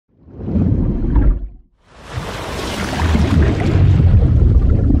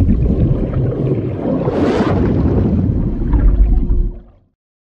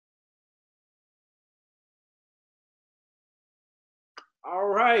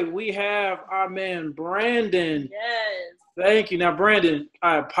right, we have our man Brandon. Yes. Thank you. Now, Brandon,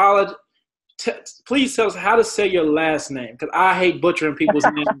 I apologize. Please tell us how to say your last name, because I hate butchering people's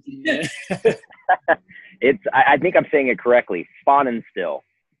names. I think I'm saying it correctly. Pfannenstiel.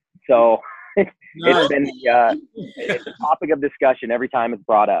 So Nice. it's a topic of discussion every time it's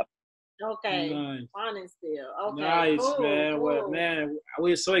brought up. Okay. Nice. Pfannenstiel. Okay. Nice, cool, man. Cool. Well, man,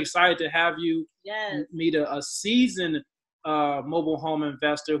 we're so excited to have you meet a seasoned mobile home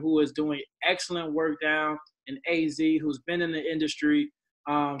investor who is doing excellent work down in AZ, who's been in the industry.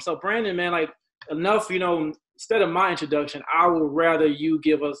 So, Brandon, man, like enough, instead of my introduction, I would rather you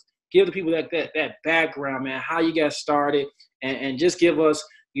give the people that background, man, how you got started, and just give us,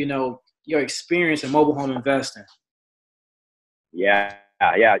 your experience in mobile home investing. Yeah.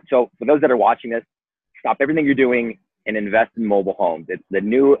 So for those that are watching this, stop everything you're doing and invest in mobile homes. It's the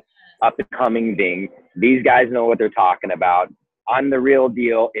new up and coming thing. These guys know what they're talking about. I'm the real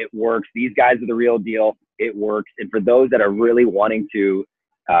deal. It works. These guys are the real deal. It works. And for those that are really wanting to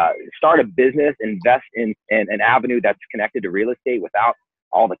start a business, invest in an avenue that's connected to real estate without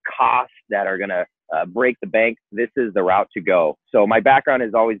all the costs that are going to break the bank, this is the route to go. So my background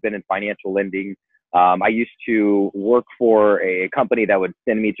has always been in financial lending. I used to work for a company that would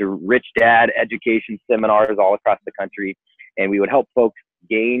send me to rich dad education seminars all across the country, and we would help folks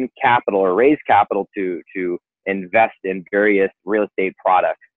gain capital or raise capital to invest in various real estate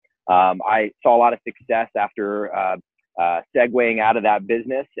products. I saw a lot of success after segueing out of that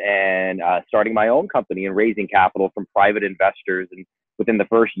business and starting my own company and raising capital from private investors. And within the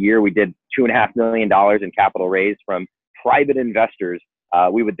first year, we did $2.5 million in capital raised from private investors.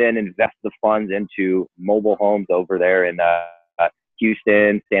 We would then invest the funds into mobile homes over there in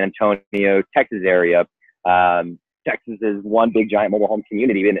Houston, San Antonio, Texas area. Texas is one big giant mobile home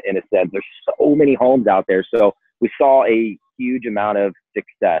community in a sense. There's so many homes out there. So we saw a huge amount of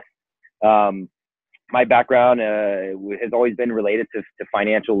success. My background has always been related to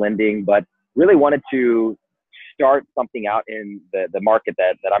financial lending, but really wanted to start something out in the market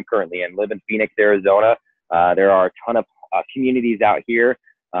that I'm currently in. Live in Phoenix, Arizona. There are a ton of communities out here.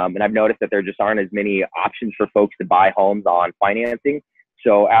 And I've noticed that there just aren't as many options for folks to buy homes on financing.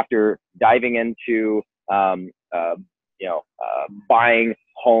 So after diving into, buying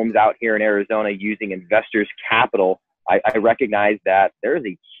homes out here in Arizona using investors' capital, I recognize that there is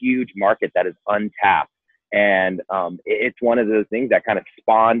a huge market that is untapped. And it's one of those things that kind of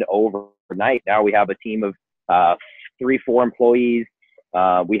spawned overnight. Now we have a team of 3-4 employees.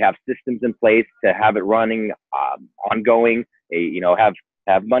 We have systems in place to have it running ongoing,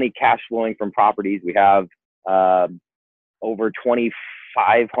 have money cash flowing from properties. We have over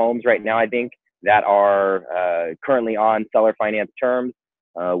 25 homes right now, I think, that are currently on seller finance terms.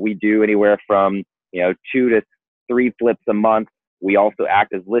 We do anywhere from 2 to 3 flips a month. We also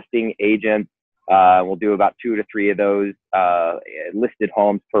act as listing agents. We'll do about 2 to 3 of those listed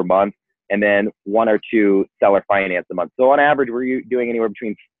homes per month, and then 1 or 2 seller finance a month. So on average, we're doing anywhere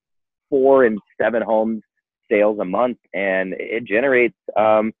between 4 and 7 homes sales a month, and it generates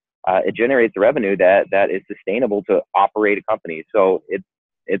revenue that is sustainable to operate a company. So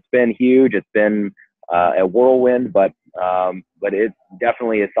it's been huge. It's been a whirlwind, but it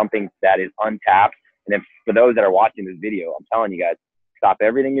definitely is something that is untapped. And then for those that are watching this video, I'm telling you guys, stop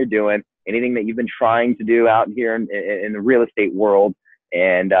everything you're doing, anything that you've been trying to do out here in the real estate world,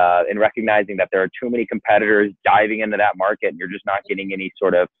 and recognizing that there are too many competitors diving into that market, and you're just not getting any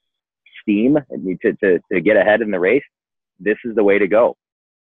sort of steam to get ahead in the race. This is the way to go.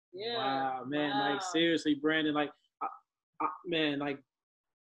 Yeah. Wow, man. Wow. Like seriously, Brandon, like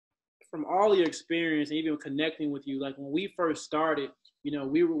from all your experience and even connecting with you, like when we first started,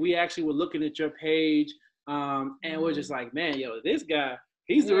 we actually were looking at your page, and we're just like, man, this guy,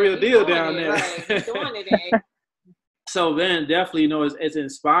 he's the real deal down there. Right. He's doing it. So then definitely, it's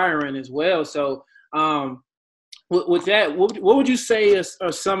inspiring as well. So with that, what would you say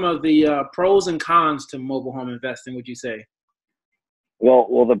are some of the pros and cons to mobile home investing, would you say?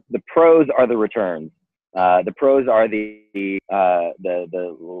 Well, the pros are the returns. The pros are the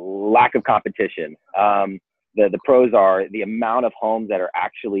lack of competition. The pros are the amount of homes that are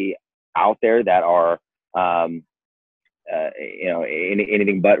actually out there that are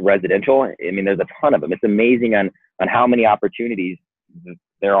anything but residential. I mean, there's a ton of them. It's amazing on how many opportunities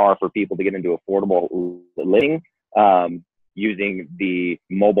there are for people to get into affordable living using the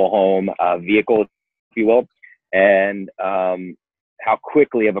mobile home vehicle, if you will, and how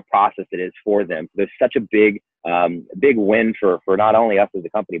quickly of a process it is for them. There's such a big win for not only us as a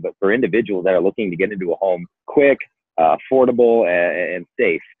company, but for individuals that are looking to get into a home quick, affordable, and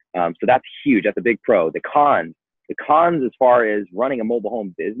safe. So that's huge. That's a big pro. The The cons as far as running a mobile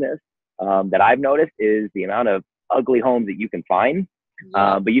home business that I've noticed is the amount of ugly homes that you can find.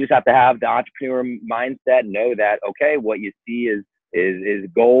 But you just have to have the entrepreneur mindset, know that, okay, what you see is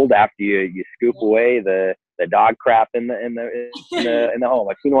gold after you scoop away the dog crap in the home.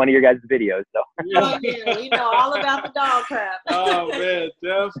 I've seen one of your guys' videos. So yeah, we know all about the dog crap. Oh man,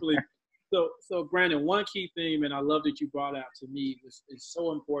 definitely. So Brandon, one key theme, and I love that you brought out to me, is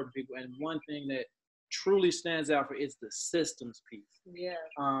so important, people. And one thing that truly stands out for is the systems piece. Yeah.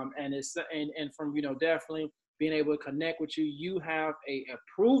 And it's and from definitely being able to connect with you, you have a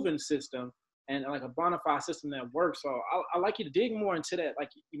proven system and like a bona fide system that works. So I like you to dig more into that, like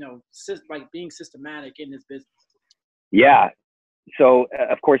like being systematic in this business. Yeah. So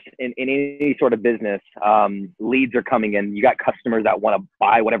of course, in any sort of business, leads are coming in. You got customers that want to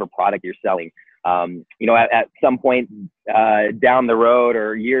buy whatever product you're selling. At some point down the road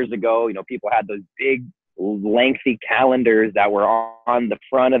or years ago, people had those big, lengthy calendars that were on the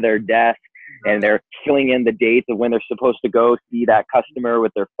front of their desk, and they're filling in the dates of when they're supposed to go see that customer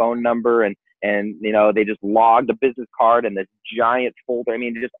with their phone number, and they just logged a business card in this giant folder. I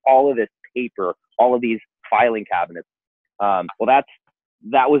mean, just all of this paper, all of these filing cabinets. Well,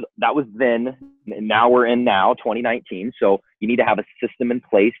 that was then, and now we're in 2019. So you need to have a system in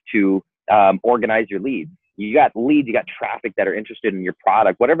place to organize your leads. You got leads, you got traffic that are interested in your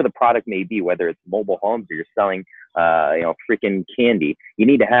product, whatever the product may be, whether it's mobile homes or you're selling, freaking candy. You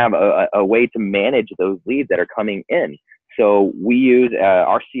need to have a way to manage those leads that are coming in. So we use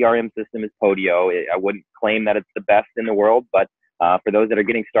our CRM system is Podio. I wouldn't claim that it's the best in the world, but for those that are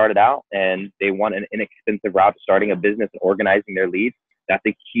getting started out and they want an inexpensive route to starting a business and organizing their leads, that's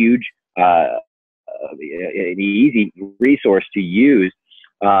a huge, an easy resource to use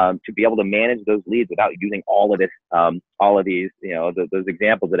to be able to manage those leads without using all of this, all of these, those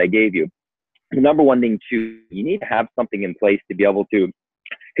examples that I gave you. The number one thing too, you need to have something in place to be able to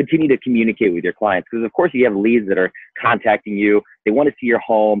continue to communicate with your clients, because of course you have leads that are contacting you. They want to see your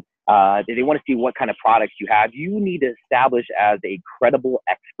home. They want to see what kind of products you have. You need to establish as a credible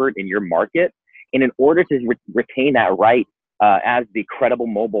expert in your market. And in order to retain that right as the credible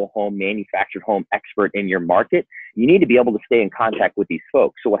mobile home, manufactured home expert in your market, you need to be able to stay in contact with these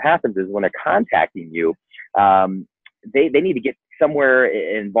folks. So what happens is when they're contacting you, they need to get somewhere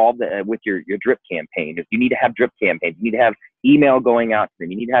involved with your drip campaign. If you need to have drip campaigns, you need to have email going out to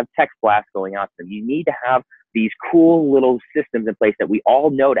them. You need to have text blasts going out to them. You need to have these cool little systems in place that we all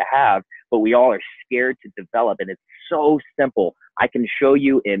know to have, but we all are scared to develop. And it's so simple. I can show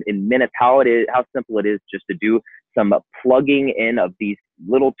you in minutes how simple it is just to do some plugging in of these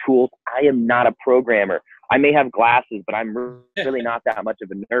little tools. I am not a programmer. I may have glasses, but I'm really not that much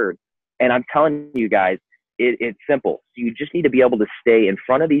of a nerd. And I'm telling you guys, it's simple. You just need to be able to stay in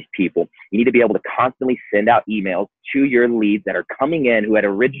front of these people. You need to be able to constantly send out emails to your leads that are coming in who had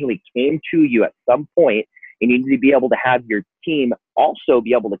originally came to you at some point. And you need to be able to have your team also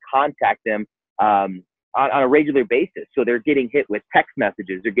be able to contact them on a regular basis. So they're getting hit with text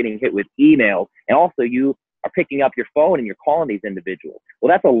messages, they're getting hit with emails, and also you are picking up your phone and you're calling these individuals. Well,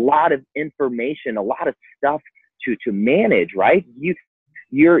 that's a lot of information, a lot of stuff to manage, right?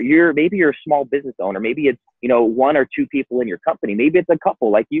 Maybe you're a small business owner. Maybe it's, one or two people in your company. Maybe it's a couple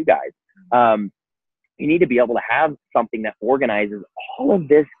like you guys. You need to be able to have something that organizes all of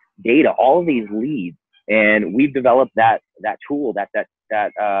this data, all of these leads. And we've developed that tool, that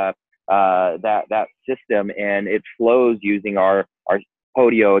system, and it flows using our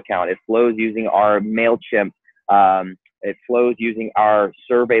Podio account. It flows using our MailChimp. It flows using our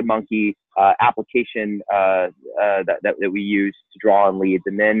SurveyMonkey application that we use to draw on leads.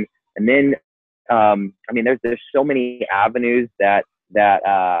 And then there's so many avenues that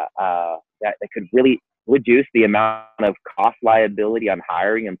could really reduce the amount of cost liability on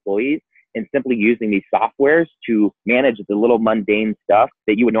hiring employees, and simply using these softwares to manage the little mundane stuff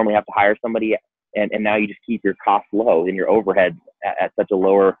that you would normally have to hire somebody, and now you just keep your costs low and your overhead at such a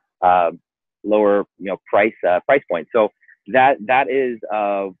lower price point. So that is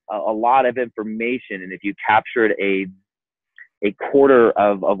a lot of information, and if you captured a quarter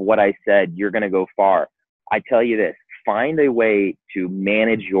of what I said, you're going to go far. I tell you this: find a way to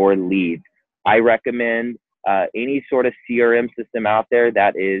manage your leads. I recommend any sort of CRM system out there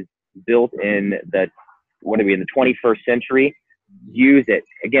that is built in the 21st century. Use it.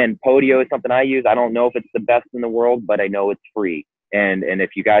 Again, Podio is something I use. I don't know if it's the best in the world, but I know it's free. And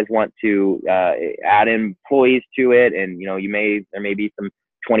if you guys want to add employees to it, and there may be some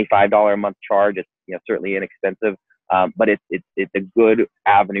 $25 a month charge. It's certainly inexpensive, but it's a good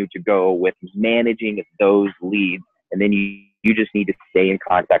avenue to go with managing those leads. And then you just need to stay in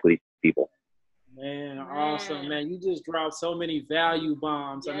contact with these people. Man, awesome, man. You just dropped so many value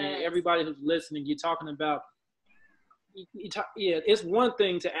bombs. Yes. I mean, everybody who's listening, you're talking about, yeah, it's one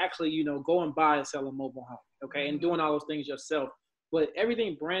thing to actually, you know, go and buy and sell a mobile home, okay, and doing all those things yourself. But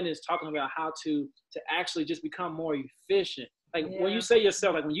everything Brandon is talking about, how to actually just become more efficient. Like when you say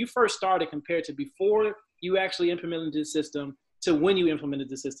yourself, like when you first started compared to before you actually implemented the system to when you implemented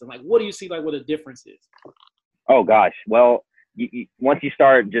the system, like what do you see like what the difference is? Oh gosh, well, once you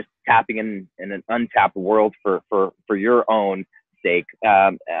start just tapping in an untapped world for your own sake,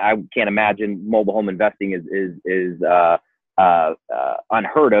 I can't imagine mobile home investing is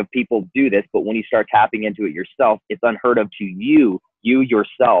unheard of. People do this, but when you start tapping into it yourself, it's unheard of to you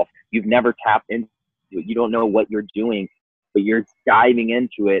yourself. You've never tapped into it. You don't know what you're doing, but you're diving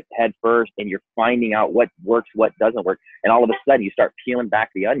into it head first, and you're finding out what works, what doesn't work. And all of a sudden you start peeling back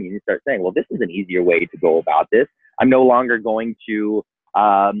the onion and you start saying, well, this is an easier way to go about this. I'm no longer going to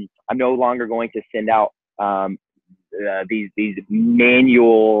send out these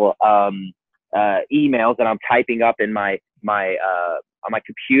manual emails that I'm typing up in my on my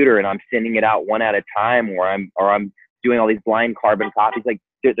computer, and I'm sending it out one at a time, or I'm doing all these blind carbon copies. Like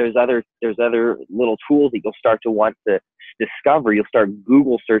there's other little tools that you'll start to want to discover. You'll start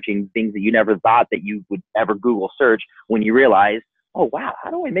Google searching things that you never thought that you would ever Google search, when you realize, oh wow, how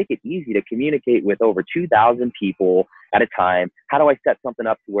do I make it easy to communicate with over 2,000 people at a time? How do I set something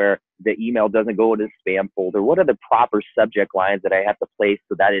up to where the email doesn't go into the spam folder? What are the proper subject lines that I have to place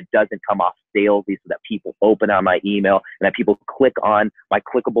so that it doesn't come off salesy, so that people open on my email and that people click on my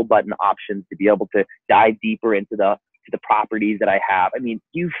clickable button options to be able to dive deeper into the properties that I have? I mean,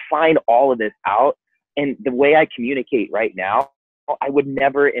 you find all of this out. And the way I communicate right now, I would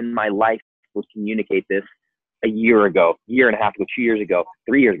never in my life would communicate this a year ago, year and a half ago, 2 years ago,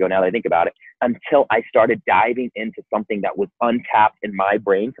 3 years ago, now that I think about it, until I started diving into something that was untapped in my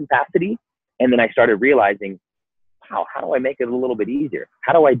brain capacity. And then I started realizing, wow, how do I make it a little bit easier?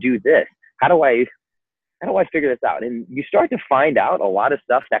 How do I do this? How do I figure this out? And you start to find out a lot of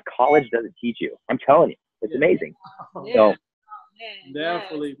stuff that college doesn't teach you. I'm telling you, it's amazing. So,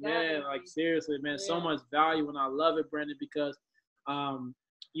 definitely, man. Like seriously, man, so much value, and I love it, Brandon, because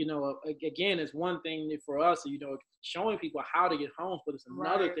you know, again, it's one thing for us, you know, showing people how to get homes, but it's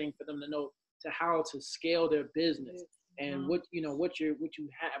another thing for them to know how to scale their business. And what you're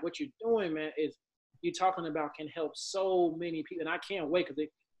doing, man, is you're talking about can help so many people. And I can't wait, because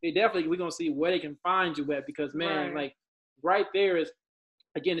they definitely, we're gonna see where they can find you at, because man, like right there is,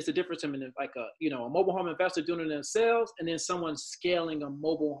 again, it's a difference in like a mobile home investor doing it themselves, and then someone scaling a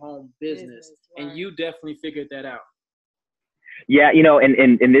mobile home business. And you definitely figured that out. Yeah, you know, and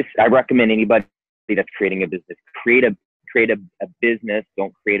this, I recommend anybody that's creating a business, create a business.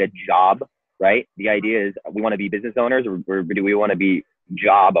 Don't create a job, right? The idea is, we want to be business owners, or do we want to be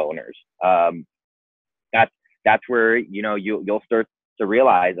job owners? That's where, you know, you'll start to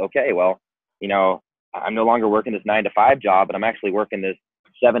realize, okay, well, you know, I'm no longer working this 9-to-5 job, but I'm actually working this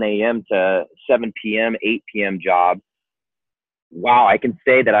 7 a.m. to 7 p.m., 8 p.m. job. Wow, I can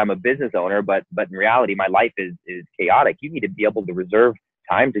say that I'm a business owner, but in reality, my life is chaotic. You need to be able to reserve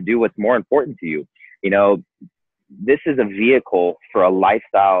time to do what's more important to you. You know, this is a vehicle for a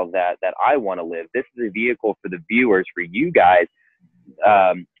lifestyle that I want to live. This is a vehicle for the viewers, for you guys,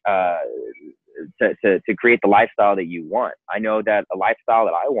 to create the lifestyle that you want. I know that a lifestyle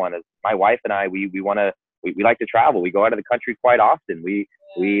that I want is, my wife and I, we like to travel. We go out of the country quite often. We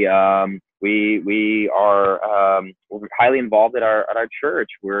are we're highly involved at our church.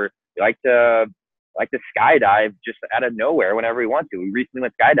 We like to skydive just out of nowhere whenever we want to. We recently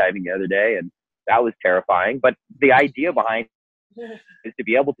went skydiving the other day, and that was terrifying. But the idea behind it is to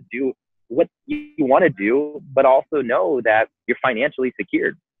be able to do what you want to do, but also know that you're financially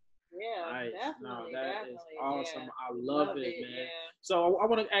secured. Yeah, nice. Definitely. That is awesome. Yeah. I love it, man. Yeah. So I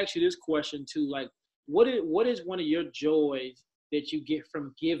want to ask you this question too. Like, what is one of your joys that you get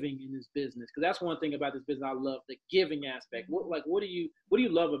from giving in this business? Because that's one thing about this business I love, the giving aspect. What do you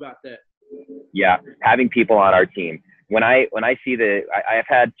love about that? Yeah, having people on our team. When I see I've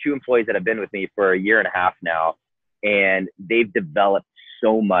had 2 employees that have been with me for a year and a half now, and they've developed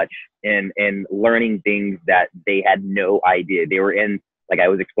so much in learning things that they had no idea. They were in, like I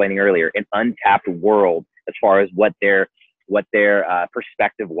was explaining earlier, an untapped world as far as what their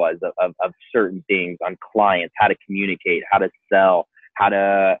perspective was of certain things on clients, how to communicate, how to sell, how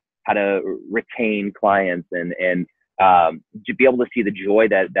to retain clients, and to be able to see the joy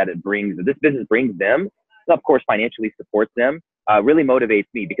that it brings, that this business brings them, and of course financially supports them, really motivates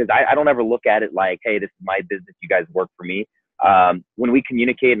me, because I don't ever look at it like, hey, this is my business, you guys work for me. When we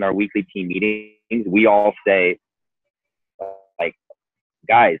communicate in our weekly team meetings, we all say, like,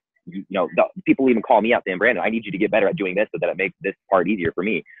 guys, people even call me out saying, Brandon, I need you to get better at doing this so that it makes this part easier for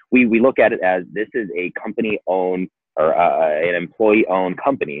me. We look at it as this is a company-owned or an employee-owned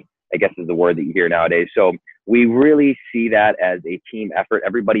company, I guess is the word that you hear nowadays. So we really see that as a team effort.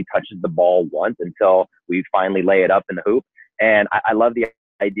 Everybody touches the ball once until we finally lay it up in the hoop. And I love the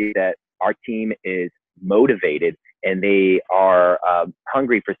idea that our team is motivated and they are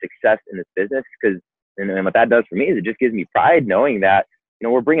hungry for success in this business, because and what that does for me is it just gives me pride knowing that,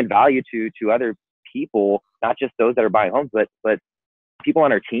 we're bringing value to other people, not just those that are buying homes, but people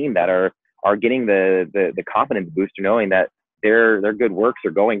on our team that are getting the confidence booster, knowing that their good works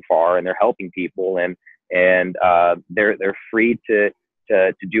are going far and they're helping people, and they're free to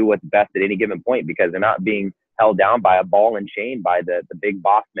do what's best at any given point, because they're not being held down by a ball and chain by the big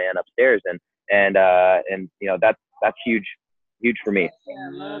boss man upstairs. And that's huge for me.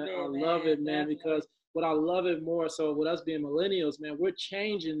 Yeah, I love it, man, because what I love it more so with us being millennials, man, we're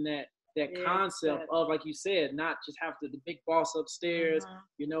changing that concept of, like you said, not just have the big boss upstairs.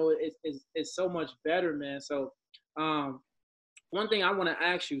 It's so much better, man. So one thing I want to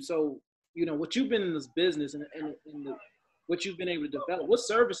ask you, so what you've been in this business and what you've been able to develop, what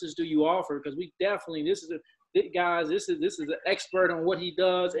services do you offer? Because we definitely, this is an expert on what he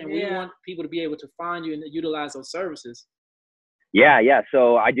does, and we want people to be able to find you and utilize those services. Yeah.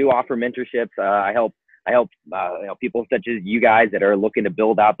 So I do offer mentorships. I help people such as you guys that are looking to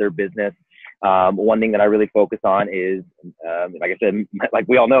build out their business. One thing that I really focus on is, like I said, like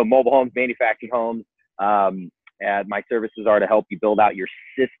we all know, mobile homes, manufacturing homes. And my services are to help you build out your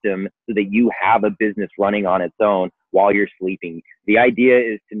system so that you have a business running on its own while you're sleeping. The idea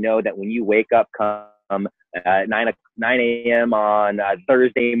is to know that when you wake up come 9 a.m. on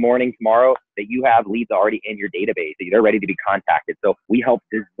Thursday morning tomorrow, that you have leads already in your database, that they're ready to be contacted. So we help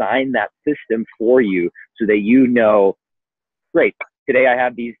design that system for you so that great, today I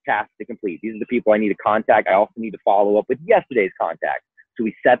have these tasks to complete. These are the people I need to contact. I also need to follow up with yesterday's contact. So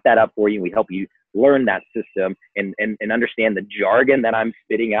we set that up for you. We help you learn that system and understand the jargon that I'm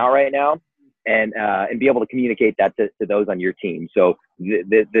spitting out right now, and be able to communicate that to those on your team. So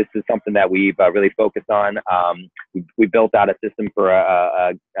this is something that we've really focused on. We built out a system for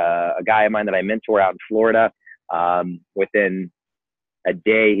a guy of mine that I mentor out in Florida. Within a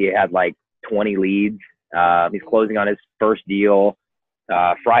day, he had like 20 leads. He's closing on his first deal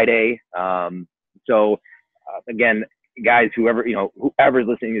Friday. Again, guys, whoever's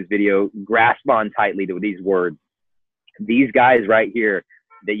listening to this video, grasp on tightly to these words. These guys right here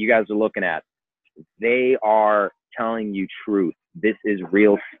that you guys are looking at, they are telling you truth. This is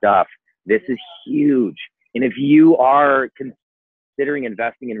real stuff. This is huge. And if you are considering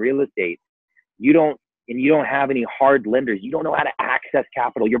investing in real estate, you don't have any hard lenders, you don't know how to access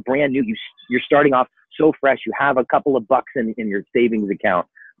capital, you're brand new, you're starting off so fresh, you have a couple of bucks in your savings account,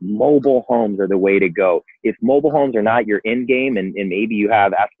 mobile homes are the way to go. If mobile homes are not your end game, and maybe you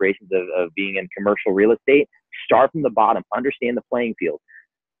have aspirations of being in commercial real estate, start from the bottom, understand the playing field.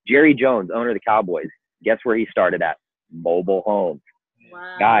 Jerry Jones, owner of the Cowboys, guess where he started at? Mobile homes.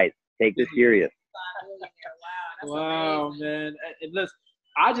 Wow. Guys, take this serious. Wow, man. And listen,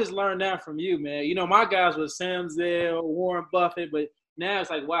 I just learned that from you, man. My guys were Sam Zell, Warren Buffett, but now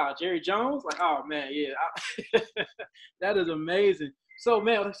it's like, wow, Jerry Jones? Like, oh, man, yeah. That is amazing. So,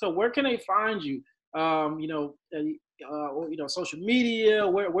 man, where can they find you? Social media,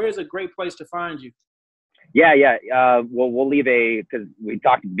 where is a great place to find you? Yeah. We'll leave because we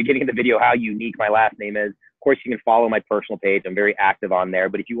talked at the beginning of the video how unique my last name is. Of course, you can follow my personal page. I'm very active on there.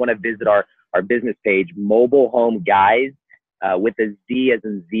 But if you want to visit our business page, Mobile Home Guyz, with a Z as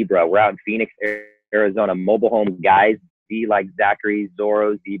in zebra. We're out in Phoenix, Arizona. Mobile Home Guyz, Z like Zachary,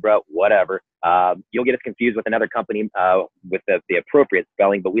 Zorro, zebra, whatever. You'll get us confused with another company with the appropriate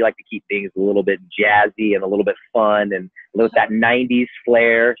spelling, but we like to keep things a little bit jazzy and a little bit fun and with that 90s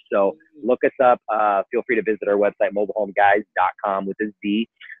flair. So look us up. Feel free to visit our website, mobilehomeguyz.com with a Z,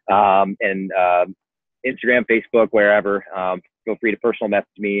 and Instagram, Facebook, wherever. Feel free to personal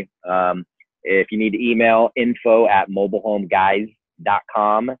message me. If you need to email,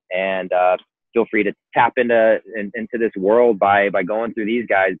 info@mobilehomeguyz.com, and feel free to tap into this world by going through these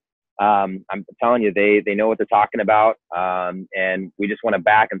guys. I'm telling you, they know what they're talking about, and we just want to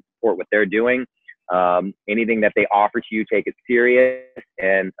back and support what they're doing. Anything that they offer to you, take it serious,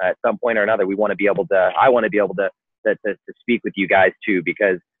 and at some point or another, I want to be able to speak with you guys too,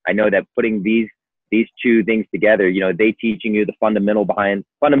 because I know that putting these two things together, they teaching you the fundamentals behind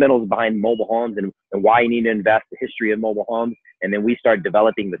mobile homes and why you need to invest, the history of mobile homes. And then we start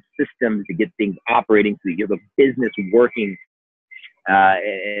developing the systems to get things operating so you have a business working,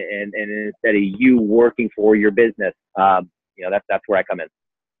 and instead of you working for your business, that's where I come in.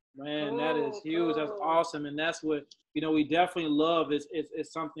 Man, that is huge. That's awesome. And that's what, we definitely love is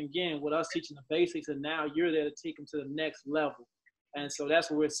something, again, with us teaching the basics, and now you're there to take them to the next level. And so that's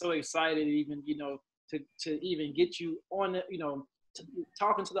what we're so excited, even, to even get you on the,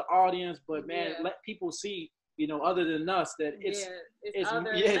 talking to the audience, but man, let people see, other than us, that it's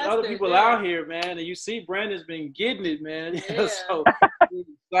other people out here, man. And you see Brandon's been getting it, man. So we're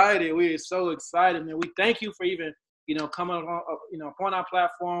excited. We are so excited, man. We thank you for even, coming on, on our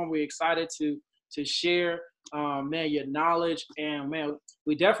platform. We're excited to share, man, your knowledge, and man,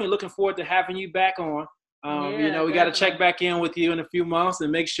 we're definitely looking forward to having you back on. We got to check back in with you in a few months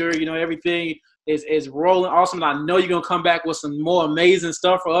and make sure, everything is rolling awesome. And I know you're going to come back with some more amazing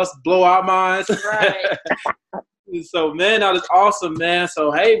stuff for us to blow our minds. Right. So, man, that is awesome, man.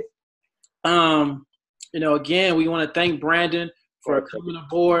 So, hey, again, we want to thank Brandon for coming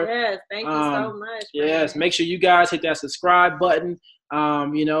aboard. Yes, thank you so much. Yes, make sure you guys hit that subscribe button,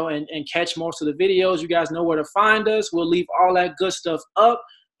 and catch most of the videos. You guys know where to find us. We'll leave all that good stuff up.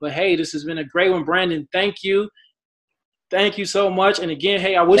 But, hey, this has been a great one, Brandon. Thank you. Thank you so much. And, again,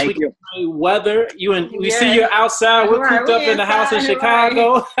 hey, I wish we could play weather. We see you outside. We're cooped up in the house in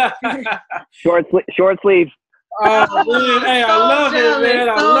Chicago. Short sleeves. Oh, man, hey, I love it, man.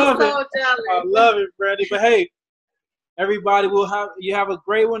 I love it. I love it, Brandon. But, hey, everybody, you have a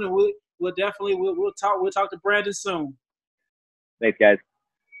great one, and we'll definitely we'll talk to Brandon soon. Thanks, guys.